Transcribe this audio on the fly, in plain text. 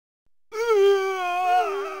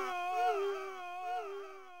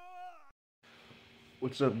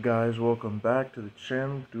What's up, guys? Welcome back to the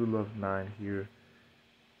channel. Do Love 9 here.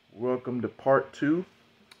 Welcome to part 2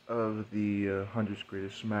 of the 100's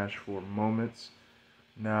Greatest Smash 4 moments.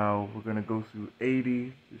 Now we're going to go through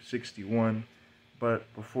 80 through 61,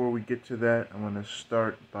 but before we get to that, I'm going to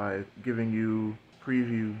start by giving you a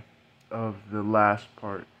preview of the last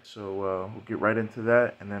part. So we'll get right into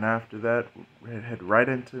that, and then after that, we'll head right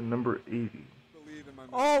into number 80.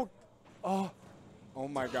 Oh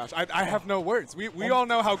my gosh, I have no words. We all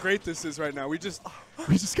know how great this is right now. We just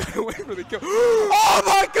gotta wait for the kill. Oh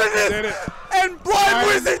my goodness! Did it. And Blind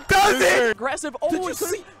Wizard does it! Aggressive. Oh, Did you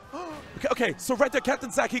see? Okay, so right there,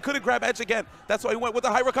 Kiduzimaki, he couldn't grab edge again. That's why he went with a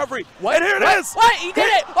high recovery. What? And here it is! What? He did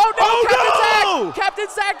it! Oh no! Oh, Captain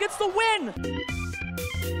Zack gets the win!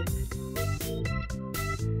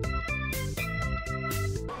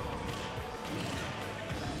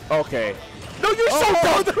 Okay. No, you're so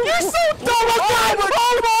dumb! You're so dumb!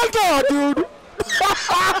 Oh my god, dude!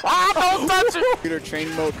 Don't touch it! Computer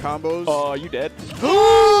training mode combos. Oh, you dead?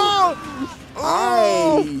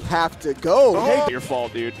 I have to go. Hey, Your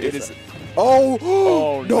fault, dude. It is. oh,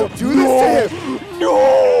 no. don't do this to him.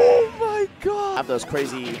 No! My god. Have those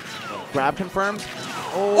crazy grab confirms.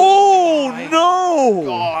 Oh,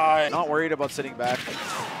 no! Not worried about sitting back.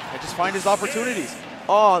 I just find his opportunities.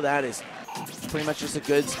 Oh, that is pretty much just a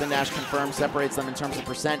good spin dash confirm. Separates them in terms of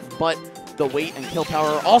percent, but the weight and kill power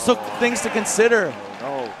are also things to consider.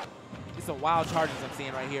 Oh, it's some wild charges I'm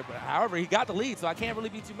seeing right here. But however, he got the lead, so I can't really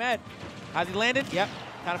be too mad. Has he landed? Yep.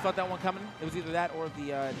 Kind of felt that one coming. It was either that or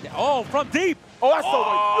the oh, from deep. Oh, that's so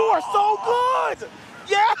good. You are so good!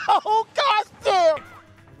 Yeah! Oh, gosh damn!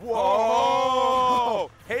 Whoa!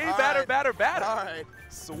 Hey, batter. All right.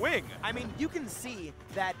 Swing. I mean, you can see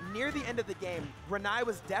that near the end of the game, Renai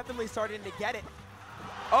was definitely starting to get it.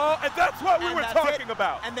 Oh, and that's what we And were that's talking it.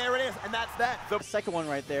 about. And there it is, and that's that. The second one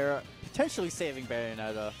right there, potentially saving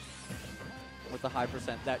Bayonetta with the high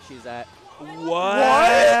percent that she's at. Wow!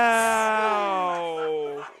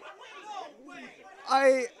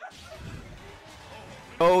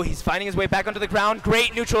 Oh, he's finding his way back onto the ground.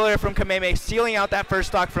 Great neutral air from Kameme, sealing out that first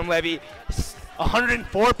stock from Levy.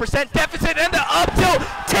 104% deficit, and the up tilt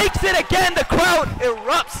takes it again. The crowd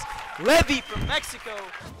erupts. Levy from Mexico.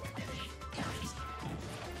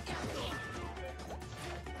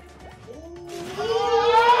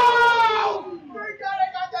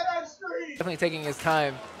 Definitely taking his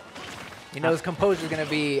time. He knows composure is going to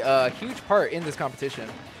be a huge part in this competition.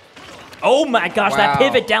 Oh my gosh, that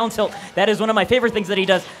pivot down tilt. That is one of my favorite things that he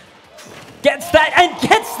does. Gets that and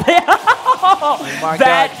gets that. Oh my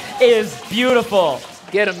That God. is beautiful.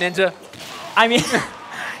 Get him, Ninja. I mean,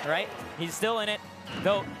 right? He's still in it.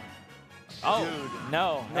 Though. Oh,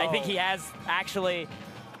 no. I think he has actually.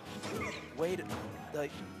 Wait,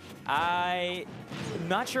 I'm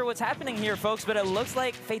not sure what's happening here, folks, but it looks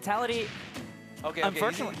like fatality. okay.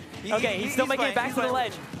 Unfortunately. He's still he's making fine, it back he's to the fine.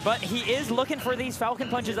 ledge. But he is looking for these Falcon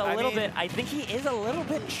punches a little mean- bit. I think he is a little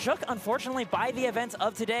bit shook, unfortunately, by the events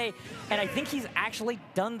of today. And I think he's actually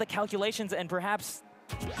done the calculations and perhaps...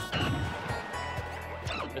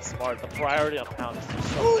 It's smart. The priority on pound is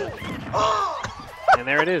so good. And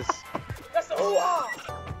there it is.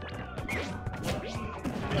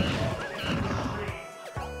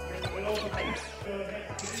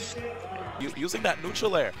 Using that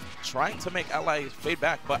neutral air, trying to make ally fade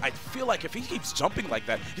back, but I feel like if he keeps jumping like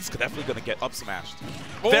that, he's definitely going to get up smashed.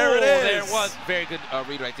 There it is! There it was. Very good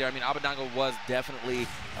read right there. I mean, Abadango was definitely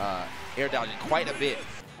air dodging quite a bit.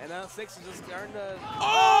 And now 6 is just starting to...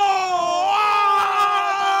 Oh!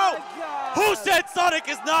 Who said Sonic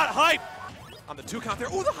is not hype? On the 2 count there.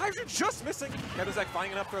 Oh, the Hydra just missing. Kiduzimaki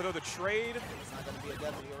finding an up throw, though. The trade. It's not going to be a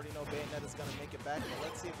death. We already know Bayonetta's going to make it back. But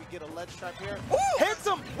let's see if we get a ledge trap here. Ooh! Hits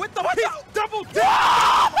him with the Double dip!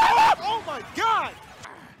 Oh my god!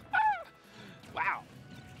 Wow.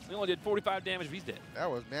 He only did 45 damage, but he's dead. That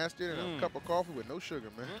was nasty and a cup of coffee with no sugar,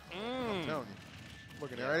 man. I'm telling you.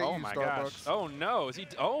 Looking at it, Oh you my Starbucks. gosh. Oh no. Is he?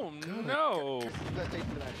 Oh no.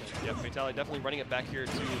 Yep, Fatality definitely running it back here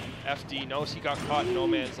to FD. Knows he got caught in no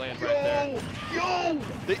man's land right there.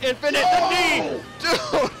 The infinite knee!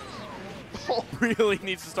 Dude! really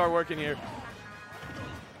needs to start working here.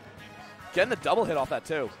 Getting the double hit off that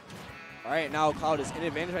too. All right, now Cloud is in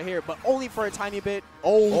advantage right here, but only for a tiny bit.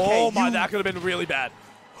 Oh my, that could have been really bad.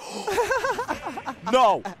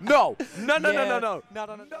 No.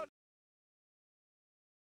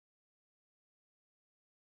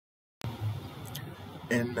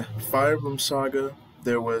 In Fire Emblem Saga,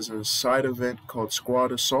 there was a side event called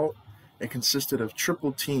Squad Assault. It consisted of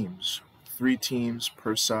triple teams, 3 teams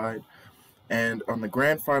per side. And on the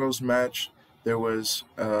grand finals match, there was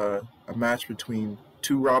a match between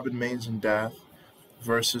 2 Robin mains and Dath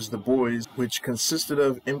versus the boys, which consisted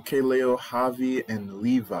of MKLeo, Javi, and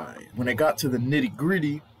Levi. When it got to the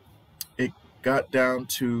nitty-gritty, it got down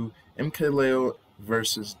to MKLeo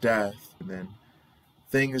versus Dath, and then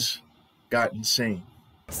things got insane.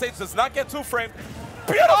 Sage does not get two framed.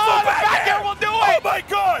 Beautiful back air will do it! Oh my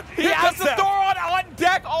god! He has the door on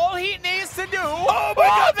deck. All he needs to do. Oh my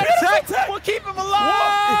god! The tech will keep him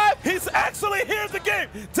alive! Whoa. He's actually here in the game!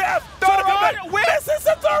 Dath! Thoron wins! This is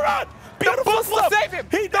a Thoron! Beautiful the stuff! Will save him!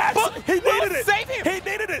 He needed it! Save him! He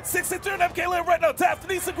needed it! 6-2 and MKLeo right now. Dath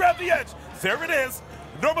needs to grab the edge. There it is.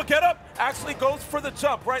 Normal getup actually goes for the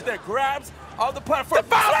jump right there. Grabs on the platform. The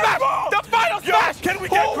final smash! The final smash! Can we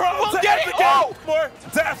get Crow to get end it? the game? Oh. More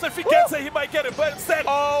Dath, if he gets it, he might get it. But instead,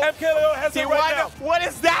 MKLeo has it right now. What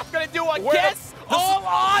is that going to do against all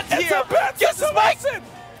odds it's here? A bad situation.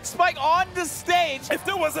 Spike on the stage. If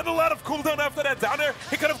there wasn't a lot of cooldown after that down there,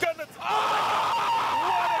 he could have gotten it. Oh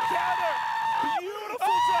what a counter!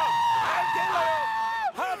 Beautiful job! MKLeo,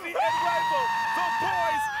 Javi, and Rival. The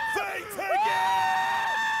boys, they take it!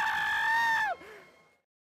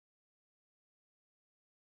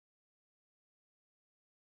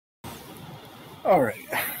 Alright,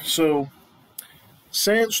 so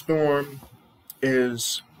Sandstorm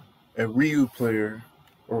is a Ryu player,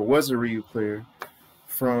 or was a Ryu player,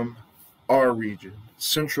 from our region,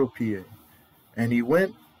 Central PA. And he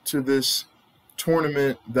went to this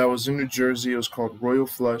tournament that was in New Jersey. It was called Royal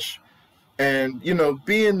Flush. And, you know,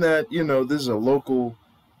 being that, you know, this is a local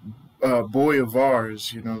boy of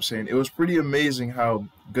ours, you know what I'm saying, it was pretty amazing how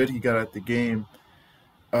good he got at the game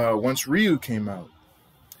once Ryu came out.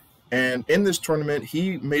 And in this tournament,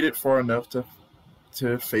 he made it far enough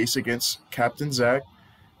to face against Captain Zach,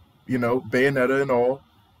 you know, Bayonetta and all,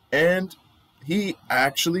 and he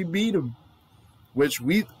actually beat him, which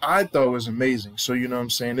I thought was amazing. So, you know what I'm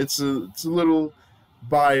saying, it's a little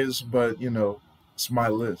biased, but, you know, it's my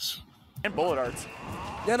list. And bullet arts.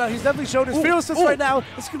 Yeah, no, he's definitely showed his fearlessness right now.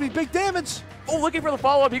 This could be big damage. Oh, looking for the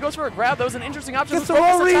follow-up. He goes for a grab. That was an interesting option. Gets Focus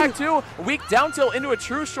the roll attack, read. too. A weak down tilt into a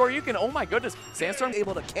true Shoryuken. Oh, my goodness. Sandstorm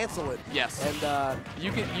able to cancel it. Yes. And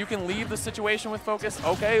you can leave the situation with focus.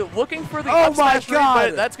 Okay, looking for the oh up smash my God. read,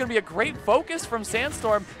 but that's going to be a great focus from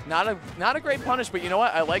Sandstorm. Not a great punish, but you know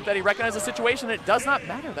what? I like that he recognized the situation. It does not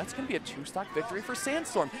matter. That's going to be a 2-stock victory for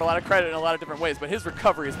Sandstorm. A lot of credit in a lot of different ways, but his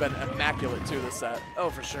recovery has been immaculate, too, this set.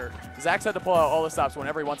 Oh, for sure. Zach's had to pull out all the stops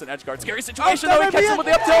whenever he wants an edge guard. Scary situation, though. He catches him with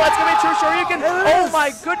the up tilt. That's going to be a true Shoryuken. Oh,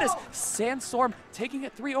 my goodness. Sandstorm taking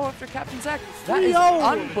it 3-0 after Captain Zach. That is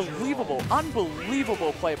unbelievable.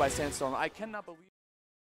 Unbelievable play by Sandstorm. I cannot believe.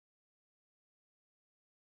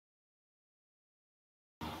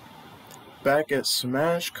 Back at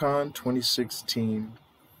SmashCon 2016,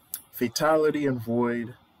 Fatality and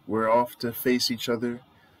Void were off to face each other,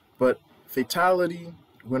 but Fatality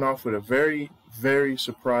went off with a very, very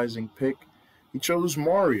surprising pick. He chose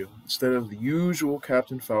Mario instead of the usual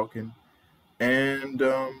Captain Falcon, and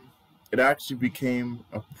it actually became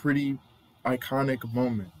a pretty iconic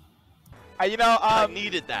moment. You know, I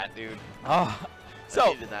needed that, dude. I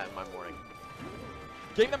needed that in my morning.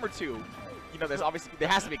 Game number 2. You know, there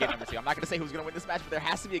has to be a game number 2. I'm not going to say who's going to win this match, but there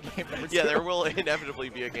has to be a game number 2. Yeah, there will inevitably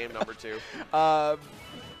be a game number 2. Oh,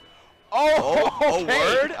 okay.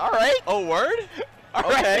 word? All right. Oh, word? All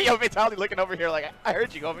okay. right. Yo, Vitaly looking over here like, I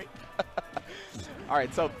heard you, homie. All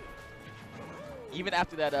right, so even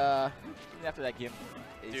after that game,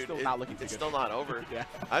 it's Dude, still not looking too good. It's still not over. Yeah.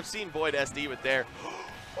 I've seen Void SD with their...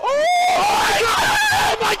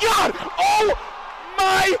 Oh my god! Oh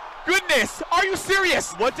my goodness! Are you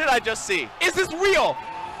serious? What did I just see? Is this real?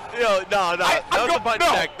 No. That was a button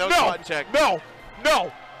check. That was a button check. No.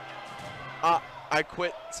 I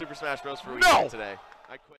quit Super Smash Bros. For a weekend today.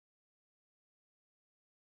 I quit.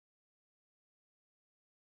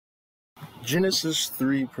 Genesis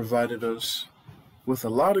 3 provided us with a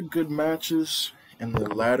lot of good matches in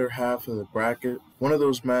the latter half of the bracket. One of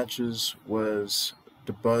those matches was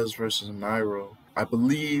DeBuzz versus Nairo. I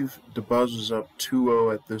believe DeBuzz was up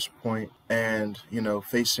 2-0 at this point, and, you know,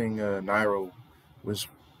 facing Nairo was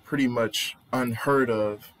pretty much unheard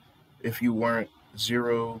of if you weren't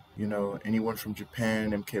Zero, you know, anyone from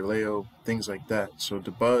Japan, MKLeo, things like that. So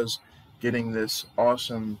DeBuzz getting this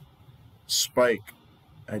awesome spike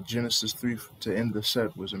at Genesis 3 to end the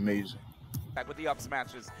set was amazing. Back with the up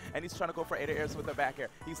smashes, and he's trying to go for 8 airs with the back air.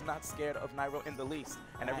 He's not scared of Nairo in the least.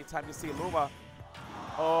 And every time you see Luma,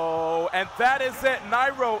 oh, and that is it.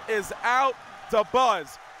 Nairo is out.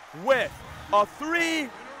 DeBuzz with a 3-0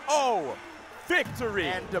 victory.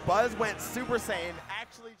 And DeBuzz went Super Saiyan.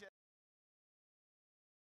 Actually,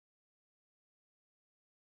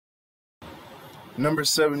 Number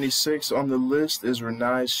 76 on the list is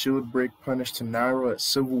Renai's shield break punish to Nairo at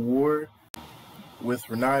Civil War. With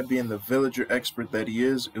Renai being the villager expert that he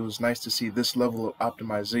is, it was nice to see this level of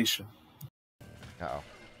optimization. Uh-oh.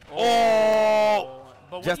 Oh!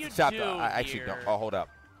 But Just what to chop do I actually here, don't. Oh, hold up.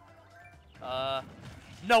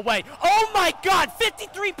 no way. Oh my god,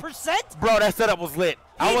 53%? Bro, that setup was lit.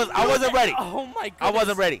 I wasn't ready. Oh my goodness. I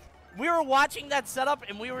wasn't ready. We were watching that setup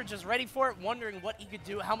and we were just ready for it, wondering what he could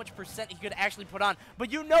do, how much percent he could actually put on.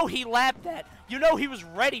 But you know he labbed that. You know he was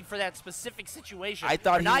ready for that specific situation. I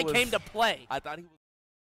thought Renai he was, came to play. I thought he was.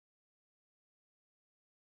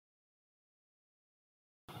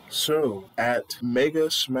 So, at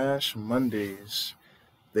Mega Smash Mondays,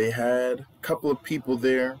 they had a couple of people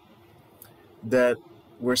there that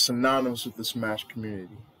were synonymous with the Smash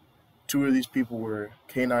community. Two of these people were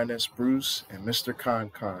K9S Bruce and Mr.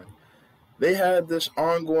 Khan. They had this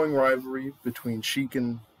ongoing rivalry between Sheik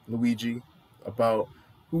and Luigi about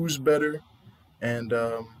who's better, and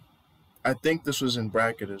I think this was in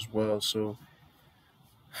bracket as well. So,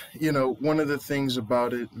 you know, one of the things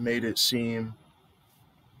about it made it seem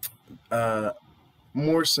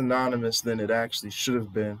more synonymous than it actually should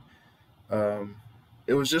have been.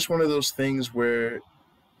 It was just one of those things where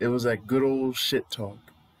it was that good old shit talk.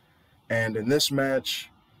 And in this match,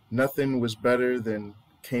 nothing was better than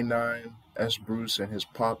K9S Bruce and his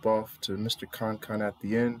pop-off to Mr. Khan at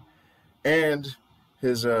the end, and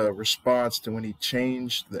his response to when he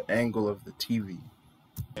changed the angle of the TV.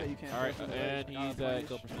 All right, and he's at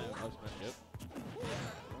kill percent of Smash. Yep.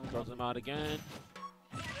 Throws him out again.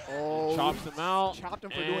 Oh, chops him out. Chopped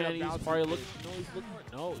him for doing a he's bouncy probably kick. looking.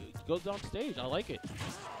 No, he goes down stage. I like it.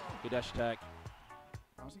 Good dash attack.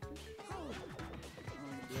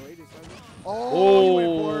 Oh, he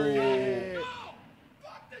went for it.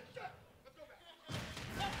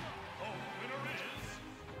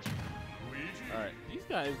 All right, these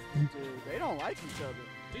guys, dude, they don't like each other.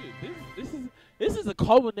 Dude, this is a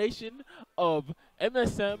culmination of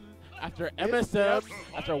MSM after MSM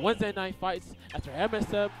after Wednesday night fights after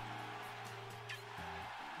MSM.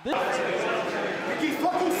 You can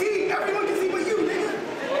fucking see. Everyone can see but you, nigga.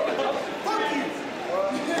 Fuck you.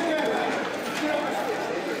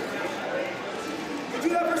 You do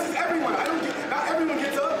that versus everyone. I don't get. Not everyone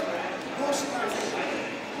gets up. Bullshit.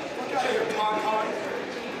 Fuck out of here, Khan.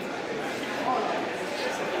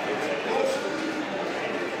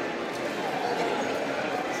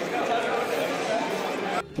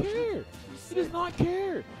 Care. He does not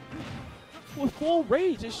care. With full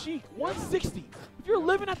rage is Sheik, 160. If you're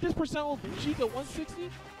living at this percent with Sheik at 160,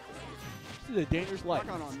 this is a dangerous life.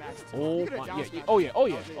 Oh my, yeah, oh yeah,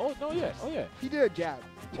 oh no, yeah. He did a jab.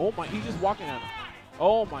 Oh my, he's just walking at him.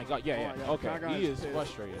 Oh my god, yeah, okay, he is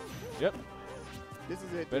frustrated. Yep. This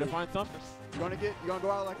is it. Better find something. You gonna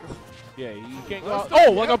go out like a... Yeah, you can't go out.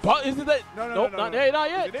 Oh, like a isn't that? No, nope, not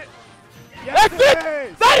yet. Is it? Yes, that's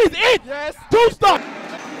it! That is it! Yes! Two stop!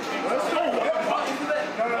 Let's go!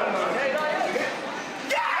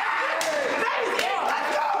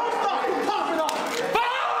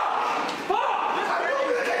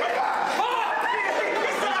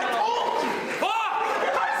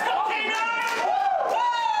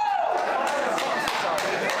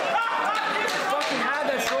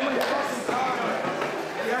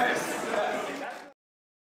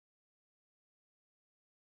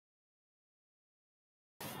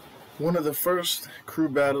 One of the first crew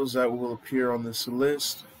battles that will appear on this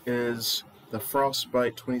list is the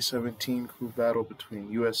Frostbite 2017 crew battle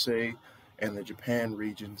between USA and the Japan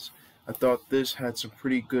regions. I thought this had some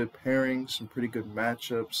pretty good pairings, some pretty good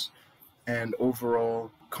matchups, and overall,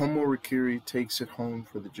 Komo Rikiri takes it home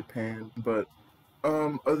for the Japan. But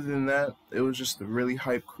other than that, it was just a really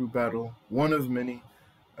hype crew battle, one of many.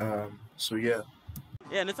 So yeah.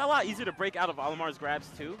 Yeah, and it's a lot easier to break out of Olimar's grabs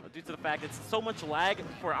too, due to the fact it's so much lag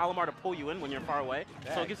for Olimar to pull you in when you're far away,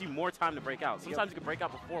 so it gives you more time to break out. Sometimes you can break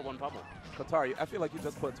out before one pummel. Katari, I feel like you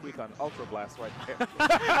just put Tweak on Ultra Blast right there.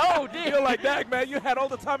 Oh, dear. You're like, dang, man, you had all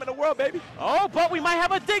the time in the world, baby. Oh, but we might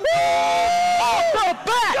have a ding. Off the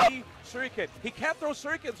back! Shuriken. He can't throw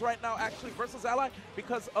shurikens right now, actually, versus Ally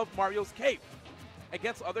because of Mario's cape.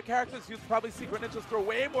 Against other characters, you'd probably see Greninjas throw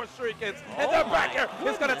way more shurikens. And then back here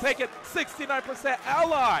is going to take it 69%.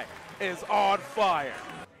 Ally is on fire.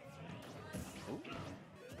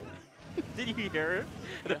 Did you hear her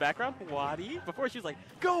in the background? Wadi? Before she was like,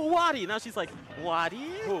 go Wadi. Now she's like, Wadi?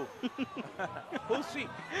 Who? Who's she?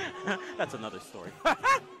 That's another story.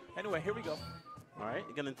 Anyway, here we go. All right,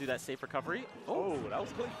 you're going to do that safe recovery. Oh, that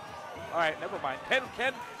was clean. All right, never mind.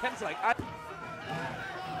 Ken's like,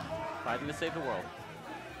 Fighting to save the world.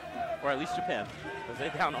 Or at least Japan. Because they're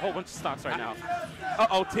down a whole bunch of stocks right now.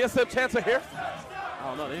 Uh-oh, TSM Chancer here.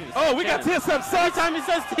 Oh, no, they didn't Oh, we got TSM Suns. Every time he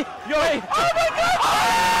says Yo. Hey. Oh, my God.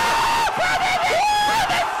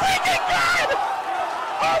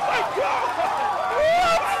 Oh, my God.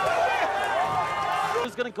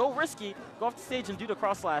 He's going to go risky, go off the stage and do the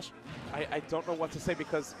cross slash. I don't know what to say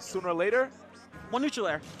because sooner or later, one neutral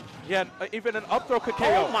air. Yeah, even an up throw could KO.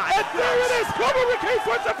 Oh my and there it is! Kiduzimaki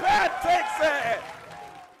for Japan takes it!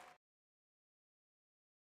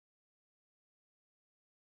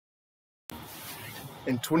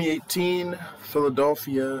 In 2018,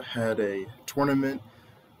 Philadelphia had a tournament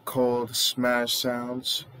called Smash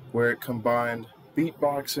Sounds where it combined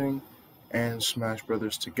beatboxing and Smash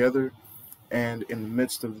Brothers together. And in the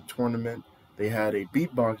midst of the tournament, they had a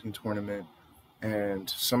beatboxing tournament, and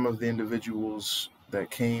some of the individuals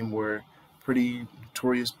that came were pretty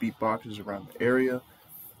notorious beatboxers around the area.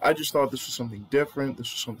 I just thought this was something different.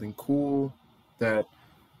 This was something cool that,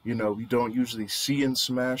 you know, we don't usually see in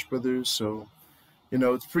Smash Brothers. So, you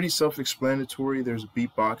know, it's pretty self-explanatory. There's a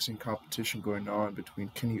beatboxing competition going on between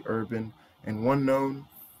Kenny Urban and One Known.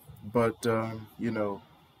 But, you know,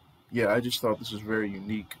 yeah, I just thought this was very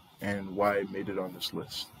unique and why I made it on this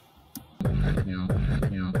list. You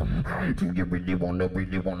really wanna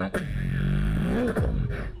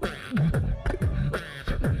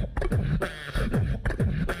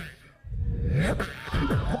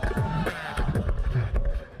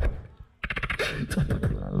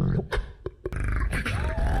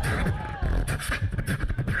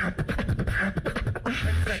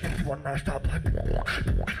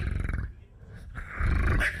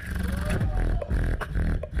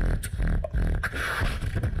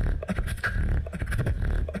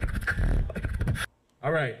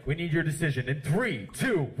All right, we need your decision in 3,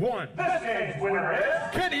 2, 1. This game's winner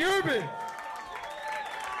is Kenny Urban.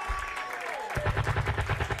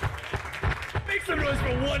 Make some noise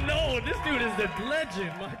for One Known. This dude is the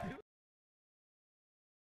legend, my dude.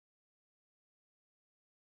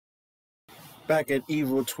 Back at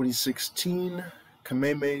EVO 2016,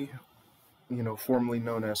 Kameme, you know, formerly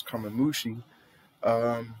known as Kamamushi,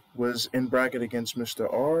 was in bracket against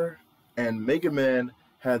Mr. R, and Mega Man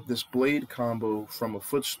had this blade combo from a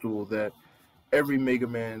footstool that every Mega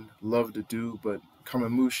Man loved to do, but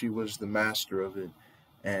Kamamushi was the master of it,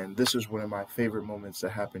 and this is one of my favorite moments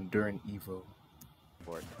that happened during EVO.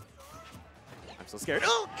 I'm so scared.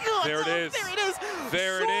 Oh, God! There it is. There it is.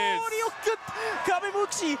 There it is.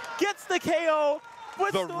 Kamamushi gets the KO.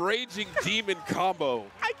 The raging demon combo.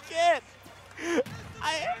 I can't.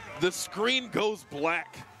 The screen goes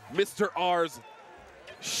black. Mr. R's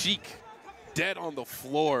Sheik dead on the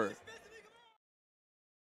floor.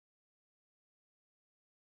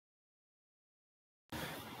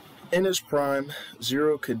 In his prime,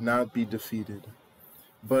 Zero could not be defeated.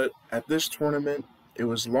 But at this tournament, it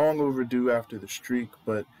was long overdue after the streak,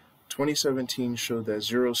 but 2017 showed that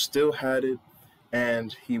Zero still had it,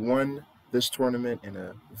 and he won this tournament in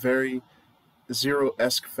a very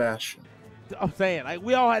Zero-esque fashion. I'm saying,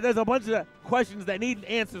 like, there's a bunch of questions that need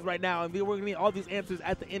answers right now, and we're going to need all these answers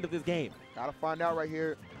at the end of this game. Gotta find out right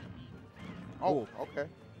here. Oh, okay.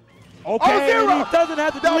 Okay, oh, Zero! And he doesn't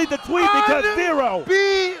have to delete the tweet because Zero.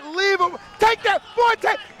 Unbelievable. Take that, boy,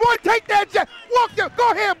 take that, Jack. Walk there,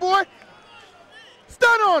 go ahead, boy.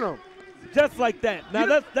 Stun on him. Just like that. Now,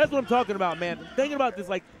 that's what I'm talking about, man. Think about it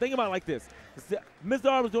like this.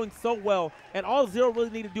 Mr. R was doing so well, and all Zero really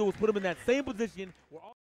needed to do was put him in that same position.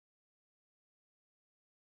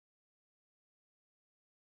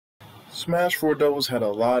 Smash 4 Doubles had a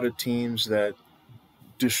lot of teams that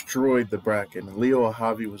destroyed the bracket, and Leo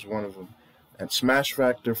Ahavi was one of them. At Smash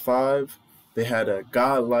Factor 5, they had a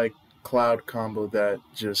godlike cloud combo that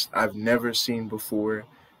just I've never seen before,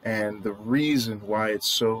 and the reason why it's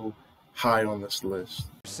so high on this list.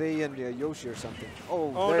 Say and Yoshi or something.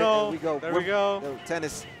 Oh there, no! There we go. There we go.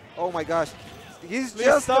 Tennis. Oh my gosh. He's Please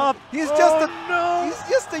just stop. he's Oh, just a no. he's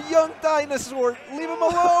just a young dinosaur. Leave him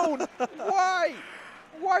alone. Why?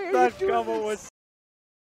 Why are That you doing combo this?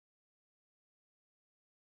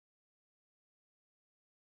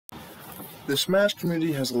 The Smash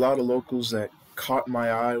community has a lot of locals that caught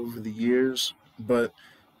my eye over the years, but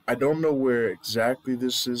I don't know where exactly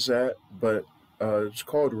this is at, but it's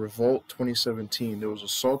called Revolt 2017. There was a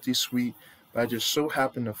Salty Sweet that I just so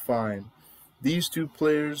happened to find. These two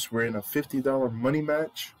players were in a $50 money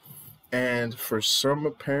match, and for some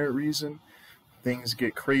apparent reason, things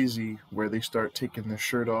get crazy where they start taking their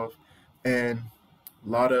shirt off, and a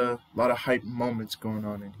lot of hype moments going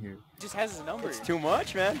on in here. Just has his number. It's too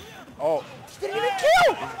much, man. Oh. Didn't even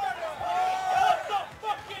kill!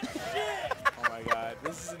 Oh my God.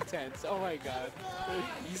 This is intense. Oh my god.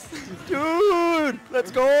 Dude,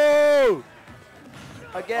 let's go!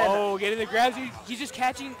 Again. Oh, getting the grabs. He's just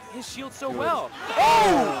catching his shield so well.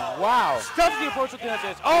 Oh, wow. Stuffs the approach with the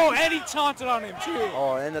edge. Oh, and he taunted on him too.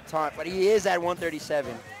 Oh, and the taunt, but he is at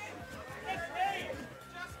 137.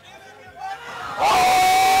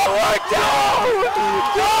 Oh my God!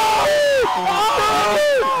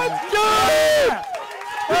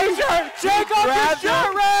 Check off the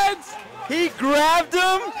shirt, Reds! He grabbed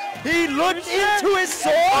him. He looked into his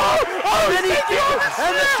soul. Oh, and the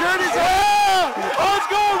shirt is off. Let's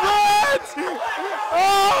go, Reds!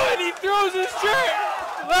 Oh, and he throws his shirt.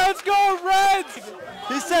 Let's go, Reds!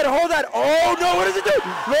 He said, hold that. Oh, no, what does it do?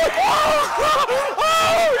 Look.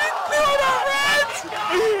 Oh, he threw the Reds!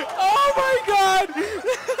 Oh, my God!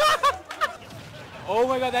 Oh,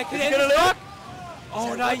 my God, that could end the stock.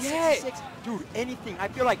 Oh, not yet. Dude, anything. I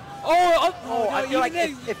feel like. Oh, I feel like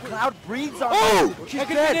if Cloud breathes on Oh, she's that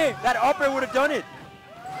could've dead. been it. That upper would have done it.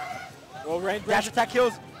 Well, Ren, Dash attack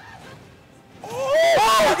kills.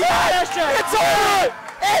 Oh, yes! It's over!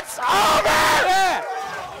 It's over! Yeah.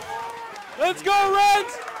 Let's go,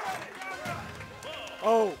 Reds!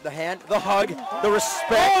 Oh, the hand, the hug, the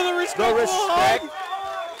respect. Oh, the respect.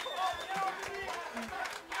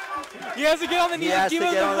 He has to get on the knees and give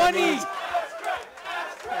him the money.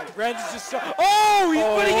 Renz is just so. Oh, he's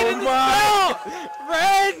putting it in the spell!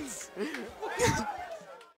 Renz!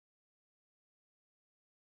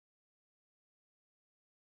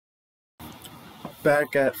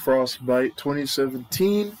 Back at Frostbite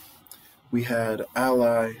 2017, we had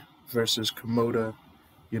Ally versus Komoda,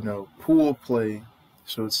 pool play,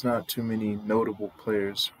 so it's not too many notable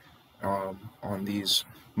players on these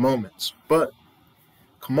moments. But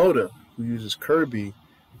Komoda, who uses Kirby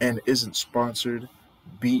and isn't sponsored,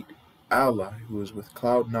 beat Ally, who is with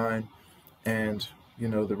Cloud9, and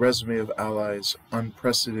the resume of Ally is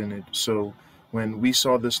unprecedented. So when we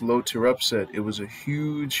saw this low tier upset, it was a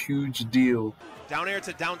huge deal. Down air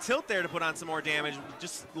to down tilt there to put on some more damage.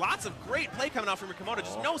 Just lots of great play coming out from Komoda.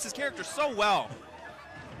 Just knows his character so well.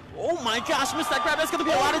 Oh my gosh, missed that grab. That's going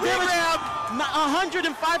to be a lot of damage.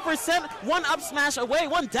 105%. One up smash away,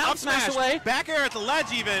 one down Up smash away. Back air at the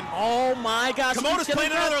ledge even. Oh my gosh. Komoda's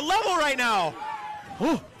playing another level right now.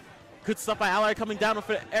 Oh, good stuff by Ally coming down with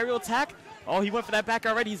an aerial attack. Oh, he went for that back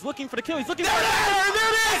already. He's looking for the kill. He's looking for There it is!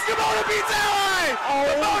 Komoda beats Ally!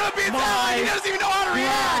 Oh, Komoda beats Ally! He doesn't even know how to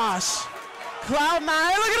react! Gosh.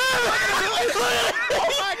 Cloud9, look at him! Oh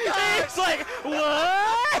my God! It's like,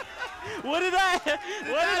 what? What did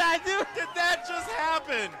I do? Did that just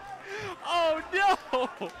happen? Oh no!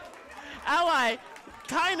 Ally,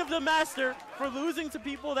 kind of the master for losing to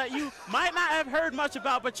people that you might not have heard much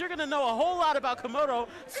about, but you're gonna know a whole lot about Komodo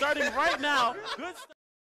starting right now. Good stuff.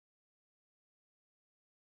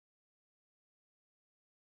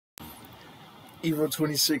 EVO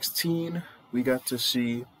 2016, we got to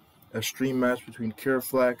see a stream match between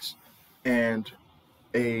Kiraflax and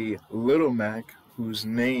a Little Mac, whose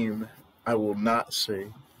name I will not say.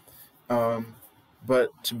 But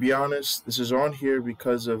to be honest, this is on here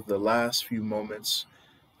because of the last few moments.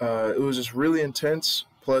 It was just really intense.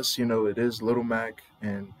 Plus, it is Little Mac,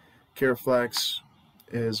 and Kiraflax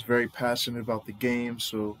is very passionate about the game,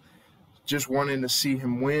 so just wanting to see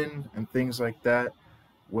him win and things like that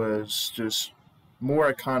was just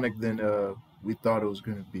more iconic than we thought it was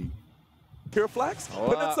going to be. Kiraflax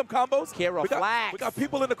putting in some combos. We got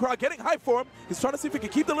people in the crowd getting hype for him. He's trying to see if he can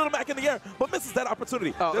keep the Little Mac in the air, but misses that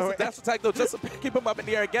opportunity. There's a dash attack though, just to keep him up in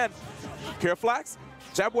the air again. Kiraflax,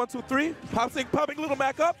 jab 1, 2, 3, popping Little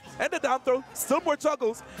Mac up, and the down throw. Still more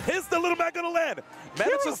juggles. Is the Little Mac gonna land?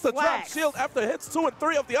 Manages to drop shield after hits 2 and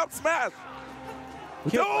 3 of the up smash.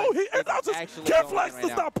 No, Kiraflax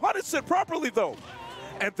does not punish it properly though.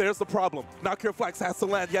 And there's the problem. Now Kiraflax has to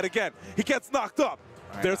land yet again. He gets knocked up.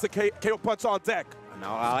 There's a KO punch on deck. No,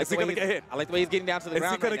 I like Is he going to get hit? I like the way he's getting down to the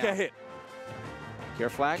ground. Is he going to get hit?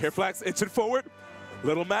 Kiraflax. Kiraflax inching forward.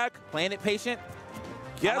 Little Mac. Playing it patient.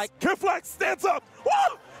 Yes. Kiraflax stands up.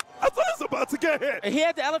 Woo! I thought he was about to get hit. He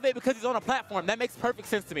had to elevate because he's on a platform. That makes perfect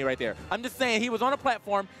sense to me right there. I'm just saying, he was on a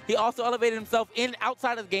platform. He also elevated himself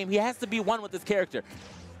outside of the game. He has to be one with this character.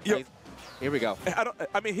 Here we go.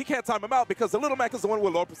 I mean, he can't time him out because the Little Mac is the one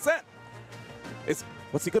with low percent.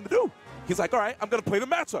 What's he going to do? He's like, all right, I'm going to play the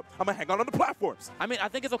matchup. I'm going to hang on the platforms. I mean, I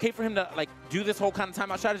think it's okay for him to, do this whole kind of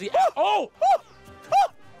timeout strategy.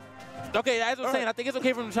 Okay, as I was saying, I think it's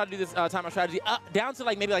okay for him to try to do this timeout strategy down to,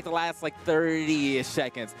 maybe, the last, 30-ish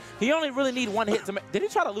seconds. He only really need one hit to make... Did he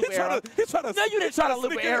try to loop arrow? No, you didn't try to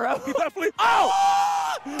loop arrow. He definitely... Oh!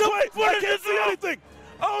 Wait, I can't see anything.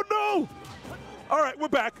 Oh, no. All right, we're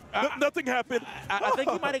back. Nothing happened. I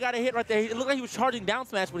think he might have got a hit right there. It looked like he was charging down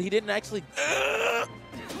smash, but he didn't actually.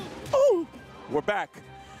 Oh, we're back.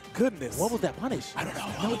 Goodness. What was that punish? I don't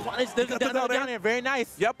know. No punish. There's down there. Very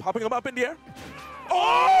nice. Yep, popping him up in the air.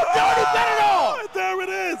 Oh, he bet it all. There it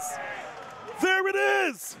is. There it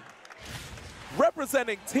is.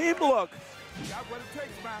 Representing Team Look.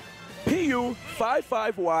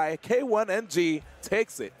 PU55YK1NG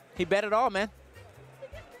takes it. He bet it all, man.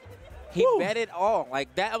 He bet it all.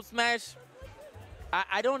 Like that up smash.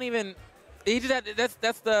 I don't even. He just had,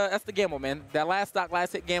 that's the gamble, man. That last stock,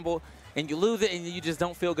 last hit gamble, and you lose it, and you just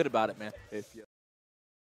don't feel good about it, man.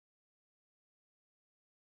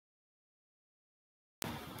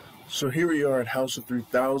 So here we are at House of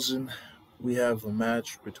 3000. We have a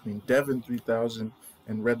match between Devin 3000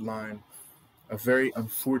 and Redline. A very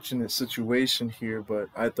unfortunate situation here, but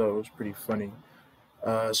I thought it was pretty funny.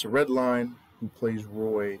 So Redline, who plays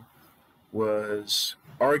Roy, was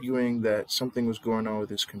arguing that something was going on with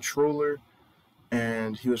his controller,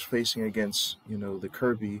 and he was facing against, the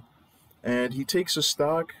Kirby. And he takes a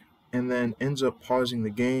stock and then ends up pausing the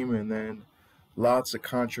game, and then lots of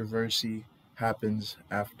controversy happens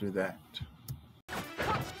after that.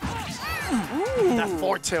 Ooh. That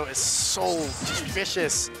forward tilt is so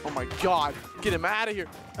vicious. Oh my god. Get him out of here.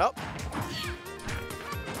 Oh.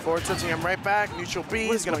 Forward tilting him right back. Neutral B.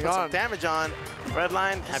 He's going to put some damage on.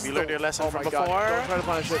 Redline, have you learned your lesson from before? Don't try to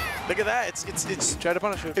punish it. Look at that. It's try to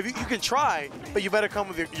punish it. If you can try, but you better come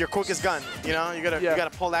with your quickest gun. You gotta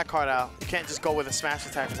pull that card out. You can't just go with a smash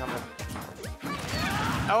attack or something.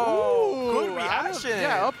 Oh, good reaction.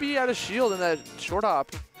 Yeah, up B out of shield in that short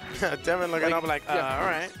hop. Devin looking up like, all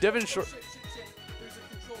right. Devin short.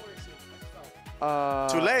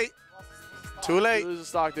 Too late. Too late. You lose a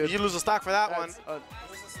stock, dude. You lose a stock for that one. He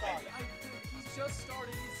just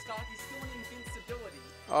started his stock. He's still in invincibility.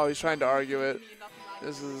 Oh, he's trying to argue it.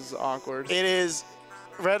 This is awkward. It is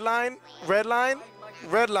Redline, Redline,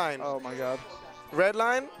 Redline. Oh my god.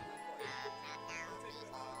 Redline.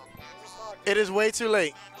 It is way too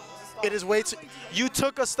late. It is way too. You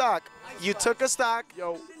took a stock. You took a stock.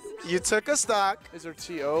 Yo. You took a stock. Is there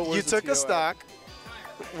TO? Where's You took the a TO stock.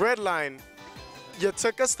 Redline. You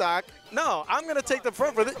took a stock. No, I'm gonna take the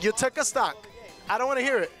front for this. You took a stock. I don't want to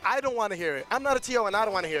hear it. I don't want to hear it. I'm not a TO and I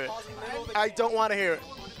don't want to hear it. I don't want to hear it.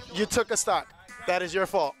 You took a stock. That is your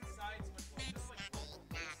fault.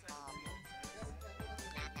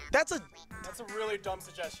 That's a really dumb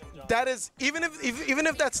suggestion, John. That is even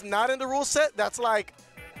if that's not in the rule set, that's like,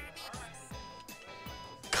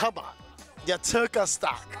 come on, you took a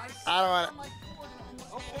stock. I don't want to.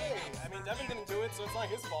 Okay, I mean Devin didn't do it, so it's not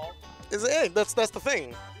his fault. Hey, that's the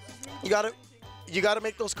thing. You gotta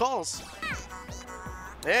make those calls.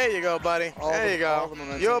 There you go, buddy. There you go.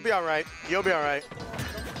 You'll be all right. You'll be all right.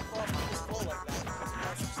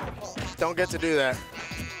 Don't get to do that.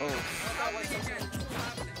 Oh.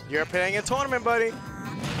 You're playing a tournament, buddy.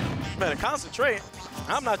 Better concentrate.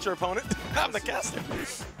 I'm not your opponent. I'm the caster.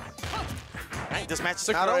 Right, this match is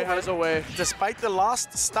not over. Has a way. Despite the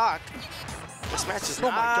lost stock, this match is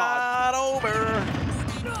not over.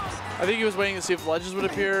 I think he was waiting to see if ledges would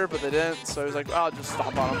appear, but they didn't, so he was like, oh, I'll just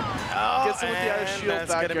stomp on him. Oh, Gets him with the out of shield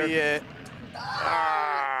back gonna be it.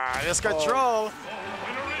 This control.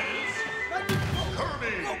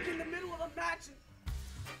 In the middle of a match.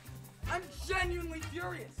 I'm genuinely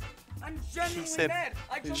furious. I'm genuinely mad.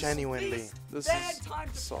 I just genuinely. This bad is time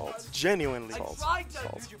to salt. Genuinely. I tried to.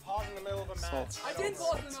 Dude, you paused in the middle of a match. I didn't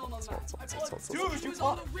pause in the middle of a match. Dude, you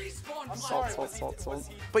paused. Salt.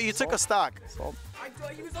 But you took a stock. Salt.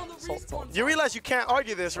 He was on the respawn. You realize you can't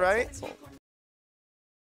argue this, right?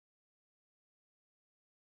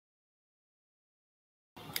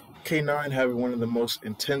 K9 having one of the most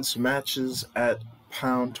intense matches at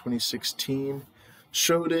Pound 2016,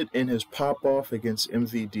 showed it in his pop-off against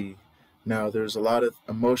MVD. Now, there's a lot of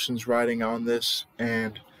emotions riding on this,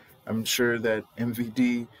 and I'm sure that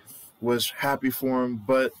MVD was happy for him,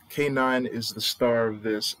 but K9 is the star of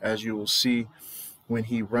this, as you will see when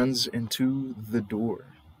he runs into the door.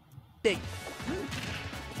 Goes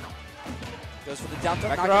for the down throw,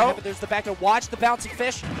 not gonna hit, but there's the back to watch the bouncing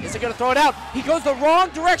fish. Is it gonna throw it out? He goes the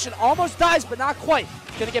wrong direction, almost dies, but not quite.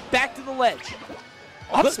 Gonna get back to the ledge.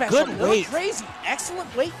 Up smash, good weight. Crazy,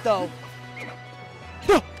 excellent weight though.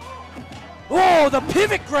 Oh, the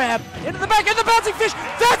pivot grab into the back, and the bouncing fish.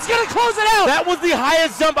 That's gonna close it out. That was the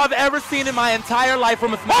highest jump I've ever seen in my entire life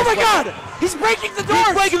from a smash. Oh my God! He's breaking the doors.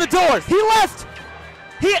 He's breaking the doors. He left.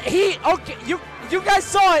 He. Okay, you guys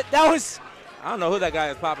saw it. That was. I don't know who that guy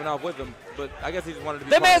is popping off with him, but I guess he just wanted to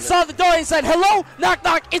be. That man saw the door and said, "Hello, knock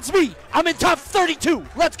knock, it's me. I'm in top 32.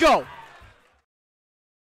 Let's go."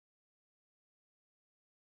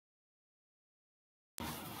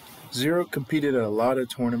 Zero competed at a lot of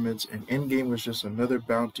tournaments, and Endgame was just another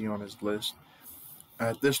bounty on his list.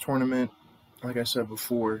 At this tournament, like I said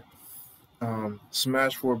before,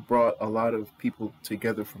 Smash 4 brought a lot of people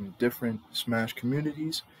together from different Smash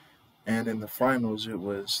communities, and in the finals it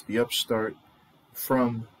was the upstart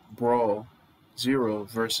from Brawl, Zero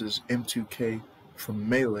versus M2K from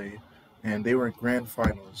Melee, and they were in grand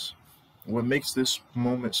finals. What makes this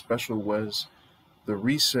moment special was the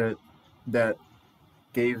reset that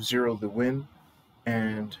gave Zero the win,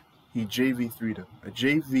 and he JV3'd him. A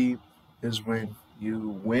JV is when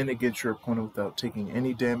you win against your opponent without taking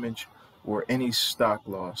any damage or any stock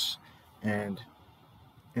loss. And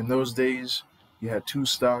in those days, you had 2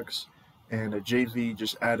 stocks, and a JV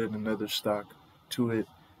just added another stock to it.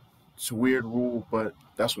 It's a weird rule, but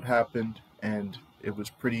that's what happened, and it was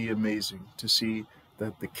pretty amazing to see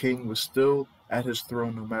that the king was still at his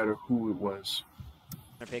throne no matter who it was.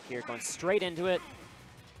 Pick here, going straight into it.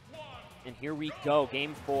 And here we go,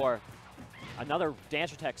 game 4. Another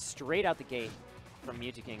dash attack straight out the gate from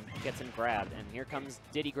Mewtwo gets him grabbed, and here comes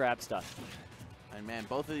Diddy grab stuff. And man,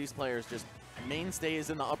 both of these players just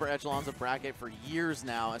mainstays in the upper echelons of bracket for years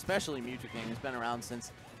now, especially Mewtwo, who's been around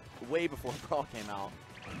since way before Brawl came out.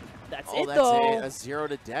 That's it, though. That's a 0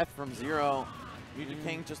 to death from Zero.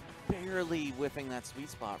 Mewtwo just barely whiffing that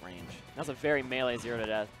sweet spot range. That was a very melee 0 to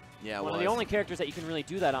death. Yeah, one of the only characters that you can really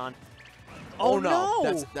do that on. Oh no!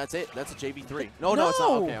 That's it. That's a JV3. No, it's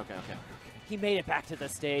not. Okay. He made it back to the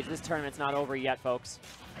stage. This tournament's not over yet, folks.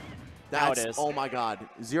 Now it is. Oh my God!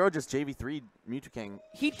 Zero just JV3'd Mewtwo.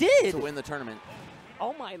 He did! To win the tournament.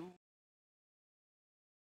 Oh my.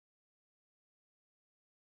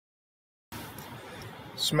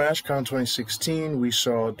 SmashCon 2016, we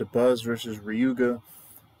saw DeBuzz versus Ryuga,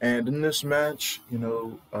 and in this match, it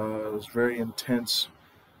was very intense.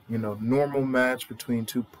 Normal match between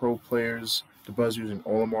 2 pro players. DeBuzz using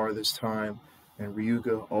Olimar this time, and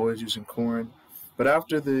Ryuga always using Corrin. But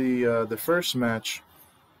after the first match,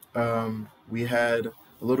 we had a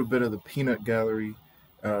little bit of the peanut gallery,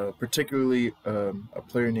 particularly a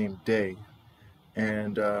player named Day.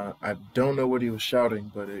 And I don't know what he was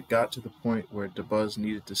shouting, but it got to the point where DeBuzz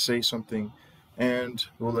needed to say something, and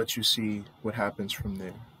we'll let you see what happens from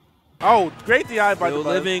there. Oh, great DI by Still DeBuzz.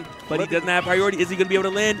 living, but he doesn't have priority. Is he going to be able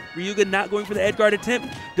to land? Ryuga not going for the edge guard attempt.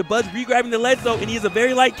 DeBuzz re-grabbing the ledge, though, and he is a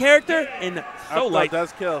very light character, and so light.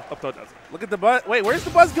 Does kill. Up throw does. Look at DeBuzz. Wait, where's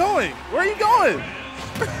DeBuzz going? Where are you going?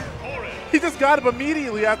 He just got him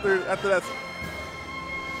immediately after that.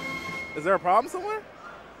 Is there a problem somewhere?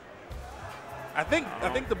 I think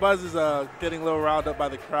DeBuzz is getting a little riled up by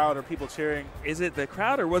the crowd or people cheering. Is it the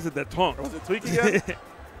crowd or was it the taunt? Or was it Tweak again?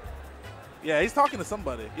 Yeah, he's talking to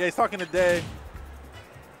somebody. Yeah, he's talking to Day.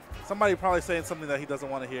 Somebody probably saying something that he doesn't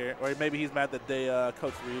want to hear, or maybe he's mad that Day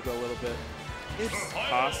coached Ryuga a little bit. It's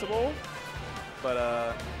possible,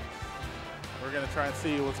 but we're gonna try and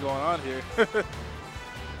see what's going on here.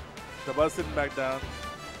 DeBuzz sitting back down.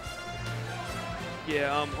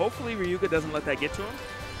 Yeah, hopefully Ryuga doesn't let that get to him.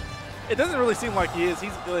 It doesn't really seem like he is.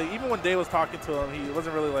 He's like, even when Day was talking to him, he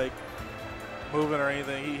wasn't really like moving or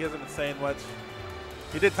anything. He hasn't been saying much.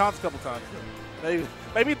 He did taunts a couple times.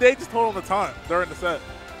 Maybe Day just told him to taunt during the set.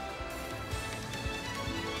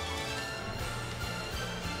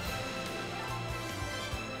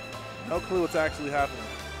 No clue what's actually happening.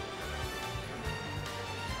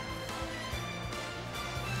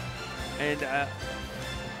 And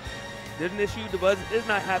there's an issue. DeBuzz is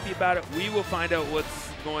not happy about it. We will find out what's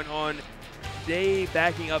going on. Day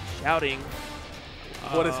backing up, shouting.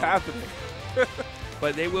 What is happening?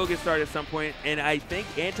 But they will get started at some point, and I think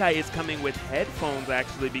Anti is coming with headphones,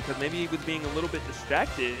 actually, because maybe he was being a little bit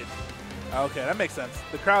distracted. Okay, that makes sense.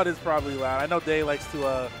 The crowd is probably loud. I know Day likes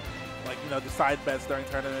to, decide bets during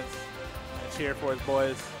tournaments and cheer for his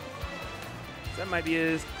boys. So that might be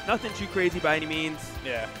his. Nothing too crazy by any means.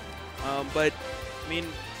 Yeah. But, I mean,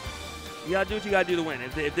 you got to do what you got to do to win.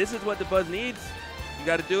 If this is what DeBuzz needs, you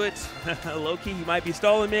got to do it. Low-key, he might be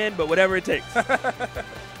stalling, man, but whatever it takes. Well,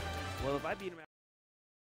 if I beat him out.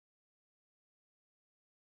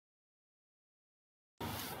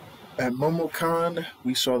 At MomoCon,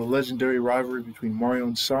 we saw the legendary rivalry between Mario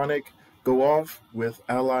and Sonic go off with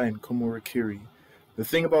Ally and Komorikiri. The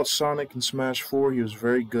thing about Sonic in Smash 4, he was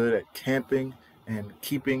very good at camping and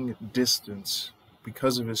keeping distance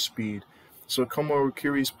because of his speed. So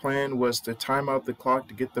Komorikiri's plan was to time out the clock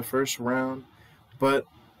to get the first round, but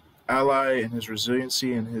Ally and his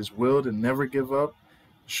resiliency and his will to never give up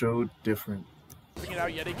showed different. Bring it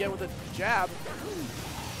out yet again with a jab.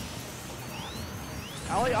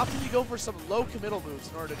 Ally opting to go for some low committal moves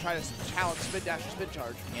in order to try to challenge spin dash or spin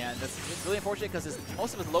charge. Yeah, and it's really unfortunate because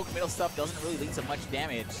most of his low committal stuff doesn't really lead to much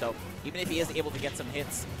damage. So even if he is able to get some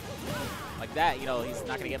hits like that, you know, he's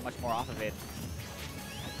not going to get much more off of it.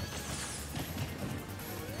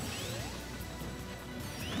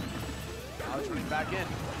 Ally's running back in.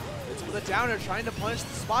 It's with a downer, trying to punish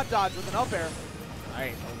the spot dodge with an up air. All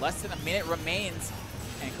right, so less than a minute remains,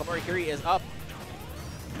 and Komori is up.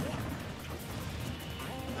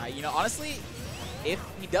 You know, honestly, if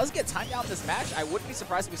he does get timed out this match, I wouldn't be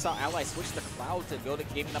surprised if we saw Ally switch the Cloud to go to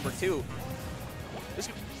game number 2.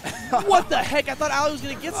 What the heck? I thought Ally was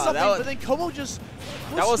going to get something, but then Como just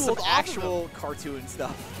that was some off actual cartoon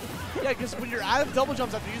stuff. Yeah, because when you're out of double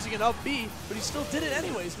jumps after using an up B, but he still did it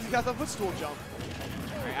anyways because he got the footstool jump.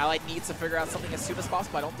 Right, Ally needs to figure out something as soon as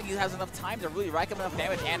possible. I don't think he has enough time to really rack up enough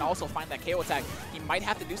damage and also find that KO attack. He might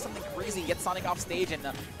have to do something crazy, get Sonic off stage, and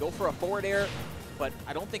go for a forward air. But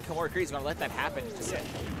I don't think Komori is going to let that happen. Yeah.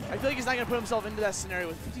 I feel like he's not going to put himself into that scenario.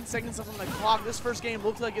 With 15 seconds left on the clock, this first game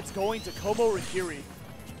looked like it's going to Komori.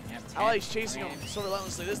 Ally's chasing him so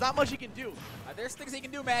relentlessly. There's not much he can do. There's things he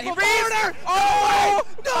can do, man. He reads! Oh!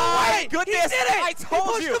 No way! Goodness! He did it! I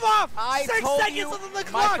told he you! Pushed him off! I 6 told seconds you, on the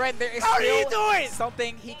clock! my friend, there is How still are you doing?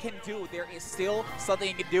 something he can do. There is still something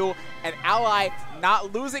he can do. And Ally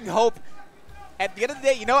not losing hope. At the end of the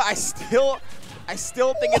day, you know, I still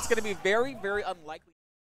think it's going to be very, very unlikely.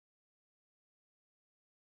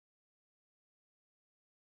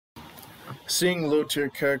 Seeing low-tier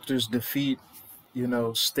characters defeat, you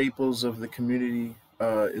know, staples of the community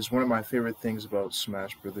is one of my favorite things about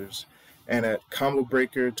Smash Brothers. And at Combo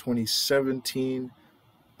Breaker 2017,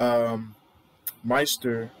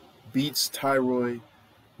 Meister beats Tyroy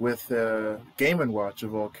with Game & Watch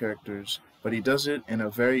of all characters, but he does it in a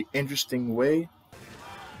very interesting way.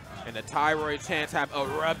 And the Tyroy chants have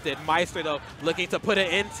erupted. Meister, though, looking to put an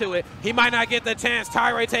end to it. He might not get the chance.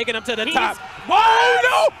 Tyroy taking him to the top. Oh,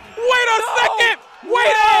 no! Wait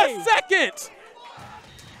a second!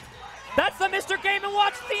 That's the Mr. Game &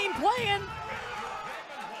 Watch theme playing.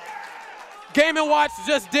 Game & Watch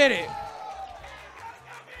just did it.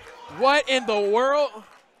 What in the world?